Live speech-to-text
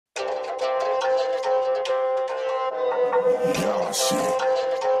Yeah, shit.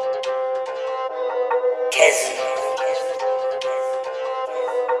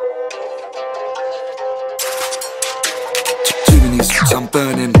 Too many suits I'm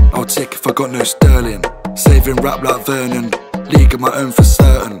burning. I'll take if I got no sterling. Saving rap like Vernon. League of my own for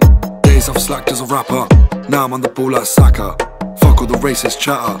certain. Days I've slacked as a rapper. Now I'm on the ball like Saka. Fuck all the racist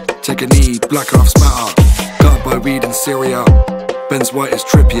chatter. Take a knee, blacker off smatter. Guarded by weed in Syria. Ben's white is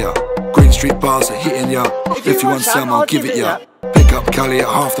trippier. Green Street bars are hitting ya. If you want some, I'll give it ya. Pick up Cali at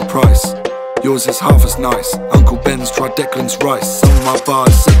half the price. Yours is half as nice. Uncle Ben's tried Declan's rice. Some of my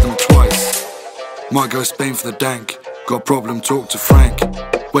bars said them twice. Might go Spain for the dank. Got a problem, talk to Frank.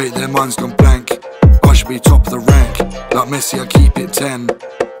 Wait, their mind's gone blank. I should be top of the rank. Like Messi, I keep it 10.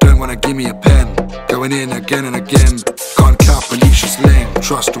 Don't wanna give me a pen. Going in again and again. Can't cap Alicia's lane.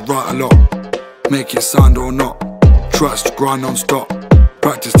 Trust to write a lot. Make it sound or not. Trust to grind non-stop.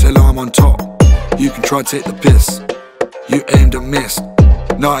 Practice till I'm on top. You can try take the piss. You aimed and missed.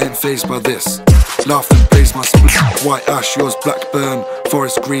 Now I ain't faced by this. Laughed and praised my split. White ash, yours blackburn.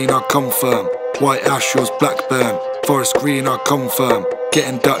 Forest green, I confirm. White ash, yours blackburn. Forest green, I confirm.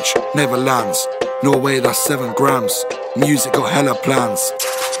 Getting Dutch, never lands. Norway, that's 7 grams. Music got hella plans.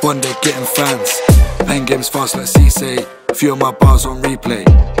 One day getting fans. Pen games fast like Cisse. Few of my bars on replay.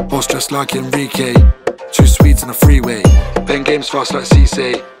 Boss just like Enrique. 2 Swedes in a freeway. Pen games fast like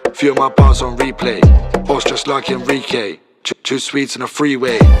Cisse. Few of my bars on replay. Boss just like Enrique. 2 Swedes in a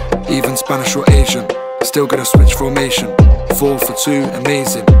freeway. Even Spanish or Asian. Still gonna switch formation. 4 for 2,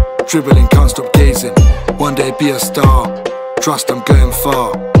 amazing. Dribbling, can't stop gazing. One day be a star. Trust I'm going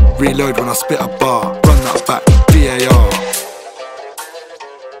far. Reload when I spit a bar.